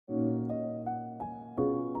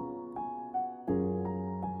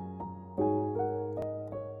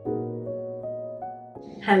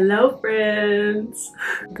Hello friends,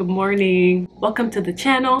 good morning. Welcome to the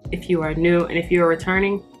channel if you are new, and if you are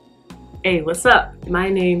returning, hey, what's up? My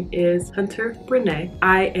name is Hunter Renee.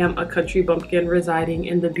 I am a country bumpkin residing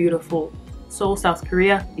in the beautiful Seoul, South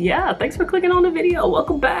Korea. Yeah, thanks for clicking on the video.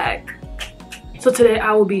 Welcome back. So today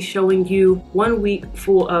I will be showing you 1 week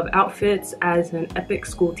full of outfits as an EPIK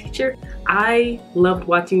school teacher. I loved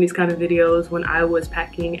watching these kind of videos when I was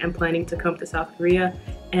packing and planning to come to South Korea.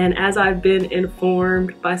 And as I've been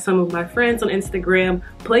informed by some of my friends on Instagram,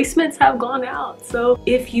 placements have gone out. So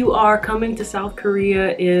if you are coming to South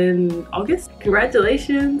Korea in August,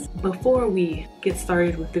 congratulations. Before we get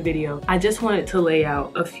started with the video, I just wanted to lay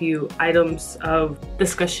out a few items of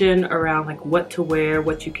discussion around like what to wear,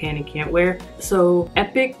 what you can and can't wear. So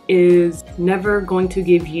EPIK is never going to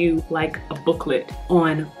give you like a booklet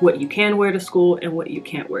on what you can wear to school and what you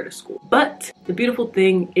can't wear to school. But the beautiful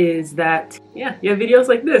thing is that, yeah, you have videos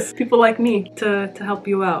like this, people like me to help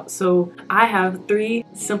you out. So I have 3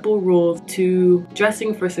 simple rules to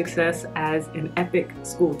dressing for success as an EPIK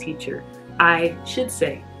school teacher. I should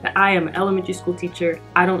say that I am an elementary school teacher.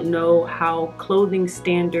 I don't know how clothing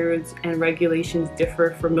standards and regulations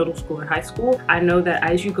differ for middle school and high school. I know that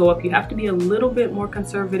as you go up, you have to be a little bit more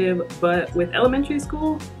conservative, but with elementary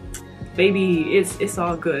school, baby, it's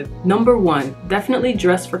all good. Number 1, definitely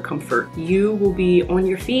dress for comfort. You will be on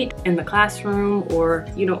your feet in the classroom or,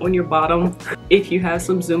 you know, on your bottom if you have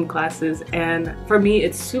some Zoom classes. And for me,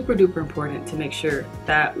 it's super duper important to make sure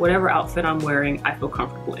that whatever outfit I'm wearing, I feel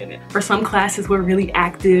comfortable in it. For some classes, we're really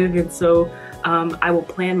active, and so I will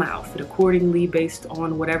plan my outfit accordingly based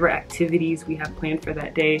on whatever activities we have planned for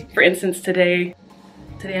that day. For instance, today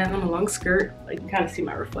I have on a long skirt. Like, you kind of see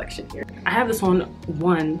my reflection here. I have this on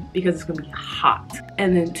 1 because it's gonna be hot,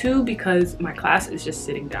 and then 2 because my class is just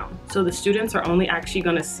sitting down. So the students are only actually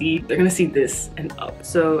gonna see, they're gonna see this and up.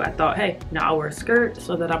 So I thought, hey, now I'll wear a skirt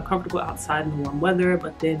so that I'm comfortable outside in the warm weather,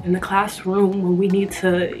 but then in the classroom when we need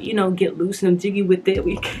to, you know, get loose and jiggy with it,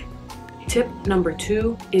 we can. Tip number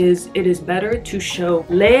 2 is it is better to show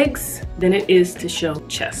legs than it is to show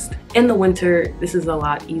chest. In the winter, this is a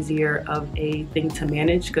lot easier of a thing to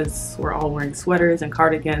manage because we're all wearing sweaters and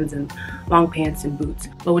cardigans and long pants and boots.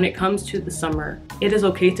 But when it comes to the summer, it is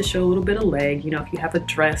okay to show a little bit of leg. You know, if you have a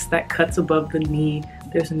dress that cuts above the knee,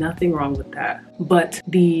 there's nothing wrong with that. But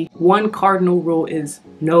the one cardinal rule is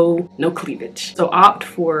no cleavage. So opt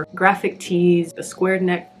for graphic tees, the square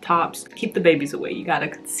neck tops. Keep the babies away. You gotta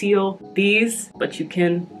conceal these, but you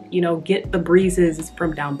can, you know, get the breezes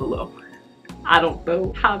from down below. I don't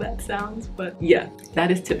know how that sounds, but yeah,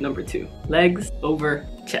 that is tip number 2. Legs over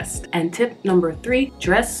chest. And tip number 3,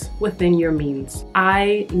 dress within your means.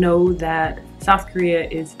 I know that South Korea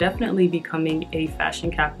is definitely becoming a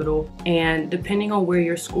fashion capital, and depending on where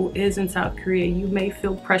your school is in South Korea, you may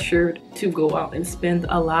feel pressured to go out and spend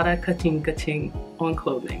a lot of ka-ching on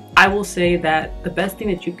clothing. I will say that the best thing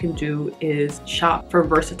that you can do is shop for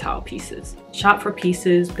versatile pieces. Shop for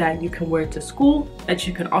pieces that you can wear to school, that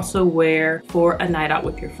you can also wear for a night out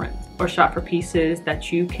with your friends. Or shop for pieces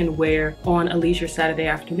that you can wear on a leisure Saturday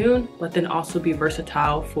afternoon, but then also be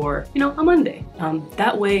versatile for, you know, a Monday.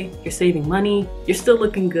 That way you're saving money, you're still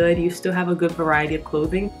looking good, you still have a good variety of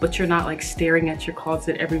clothing, but you're not like staring at your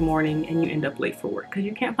closet every morning and you end up late for work because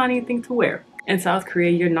you can't find anything to wear. In South Korea,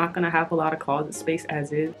 you're not gonna have a lot of closet space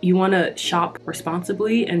as is. You wanna shop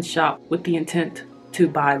responsibly and shop with the intent to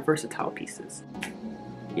buy versatile pieces.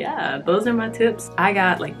 Yeah, those are my tips. I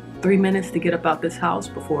got like 3 minutes to get up out this house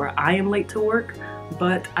before I am late to work,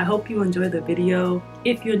 but I hope you enjoy the video.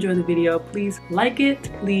 If you enjoy the video, please like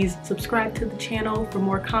it. Please subscribe to the channel for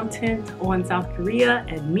more content on South Korea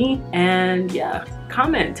and me. And yeah,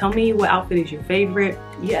 comment. Tell me what outfit is your favorite.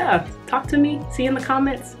 Yeah, talk to me. See you in the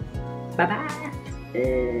comments.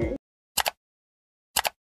 Bye-bye.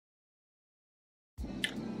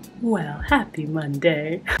 Well, happy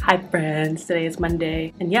Monday. Hi friends, today is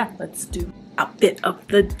Monday, and yeah, let's do outfit of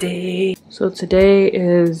the day. So today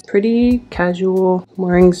is pretty casual. I'm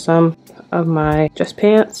wearing some of my dress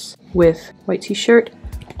pants with white t-shirt.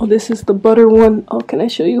 Oh, this is the butter one. Oh, can I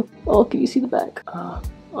show you? Oh, can you see the back?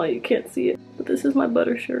 Oh, you can't see it, but this is my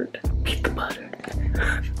butter shirt. Get the butter.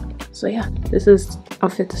 So yeah, this is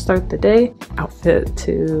outfit to start the day, outfit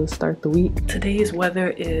to start the week. Today's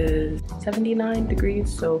weather is 79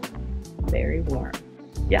 degrees, so very warm.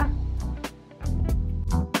 Yeah.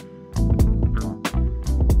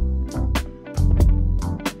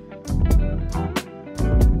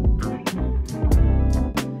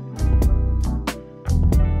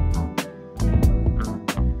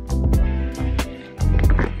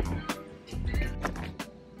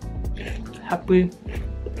 Happy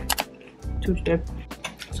Tuesday.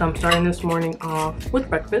 So So I'm starting this morning off with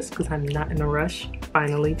breakfast because I'm not in a rush,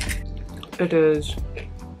 finally. It is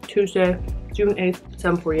Tuesday, June 8th,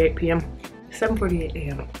 7:48 p.m. 7:48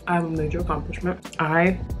 a.m. I have a major accomplishment.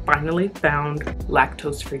 I finally found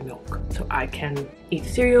lactose-free milk so I can eat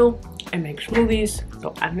cereal and make smoothies,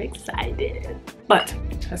 so I'm excited. But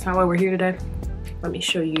that's not why we're here today. Let me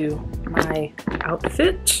show you my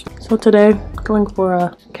outfit. So today, going for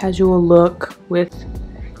a casual look with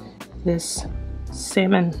this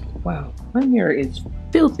salmon. Wow, my mirror is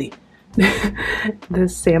filthy.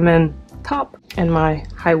 This salmon top and my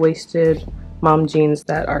high-waisted mom jeans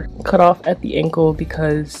that are cut off at the ankle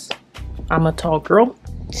because I'm a tall girl,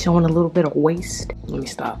 showing a little bit of waist. Let me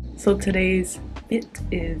stop. So today's fit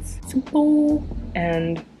is simple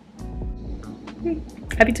and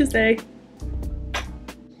happy Tuesday.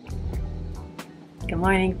 Good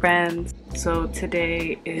morning, friends. So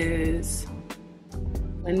today is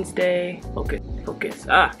Wednesday. Focus.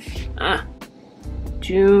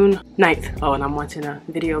 June 9th. Oh, and I'm watching a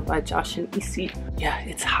video by Josh and Issy. Yeah,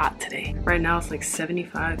 it's hot today. Right now it's like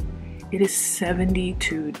 75. It is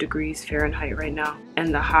 72 degrees Fahrenheit right now.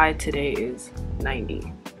 And the high today is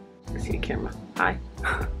 90. See the camera. Hi.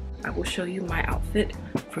 I will show you my outfit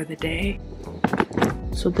for the day.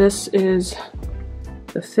 So this is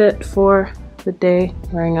the fit for the day.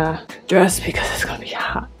 Wearing a dress because it's gonna be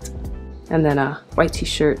hot. And then a white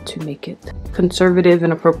t-shirt to make it conservative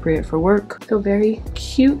and appropriate for work. So very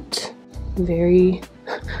cute, very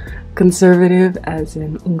conservative as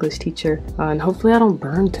an English teacher. And hopefully I don't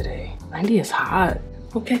burn today. 90 is hot.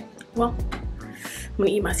 Okay, well, I'm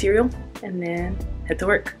gonna eat my cereal and then head to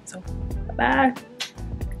work. So, bye-bye.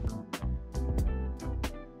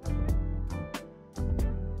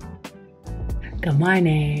 Good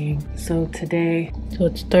morning. So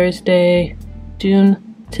it's Thursday,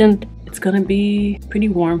 June 10th. It's gonna be pretty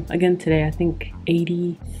warm again today. I think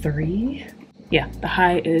 83. Yeah, the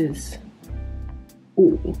high is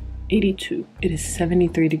 82. It is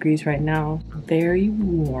 73 degrees right now. Very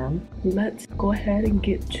warm. Let's go ahead and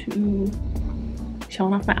get to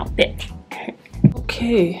showing off my outfit.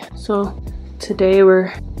 Okay, so today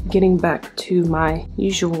we're getting back to my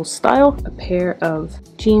usual style. A pair of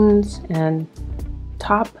jeans and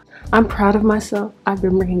top. I'm proud of myself. I've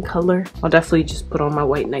been bringing color. I'll definitely just put on my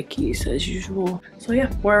white Nikes as usual. So yeah,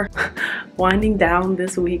 we're winding down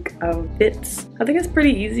this week of fits. I think it's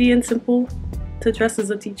pretty easy and simple to dress as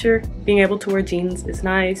a teacher. Being able to wear jeans is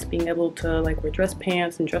nice. Being able to like wear dress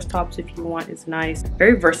pants and dress tops if you want is nice.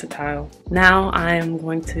 Very versatile. Now I'm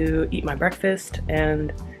going to eat my breakfast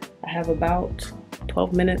and I have about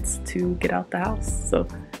 12 minutes to get out the house. So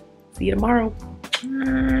see you tomorrow.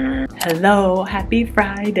 Hello, happy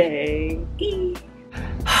Friday.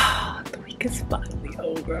 The week is finally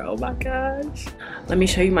over. Oh my gosh. Let me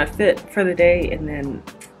show you my fit for the day and then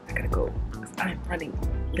I gotta go because I'm running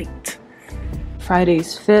late.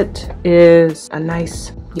 Friday's fit is a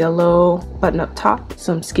nice yellow button-up top,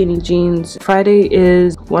 some skinny jeans. Friday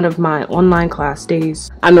is one of my online class days.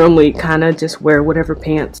 I normally kind of just wear whatever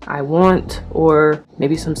pants I want or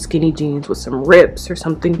maybe some skinny jeans with some rips or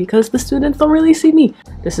something because the students don't really see me.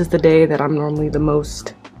 This is the day that I'm normally the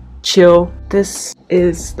most chill. This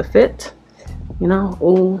is the fit, you know.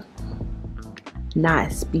 Oh,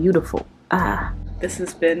 nice, beautiful. This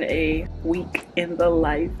has been a week in the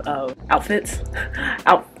life of outfits.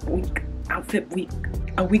 Outfit week.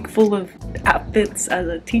 A week full of outfits as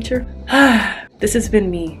a teacher. This has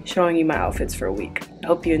been me showing you my outfits for a week. I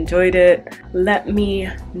hope you enjoyed it. Let me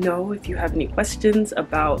know if you have any questions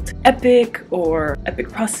about EPIK or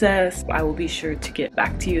EPIK process. I will be sure to get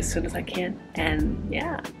back to you as soon as I can. And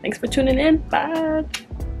yeah, thanks for tuning in. Bye.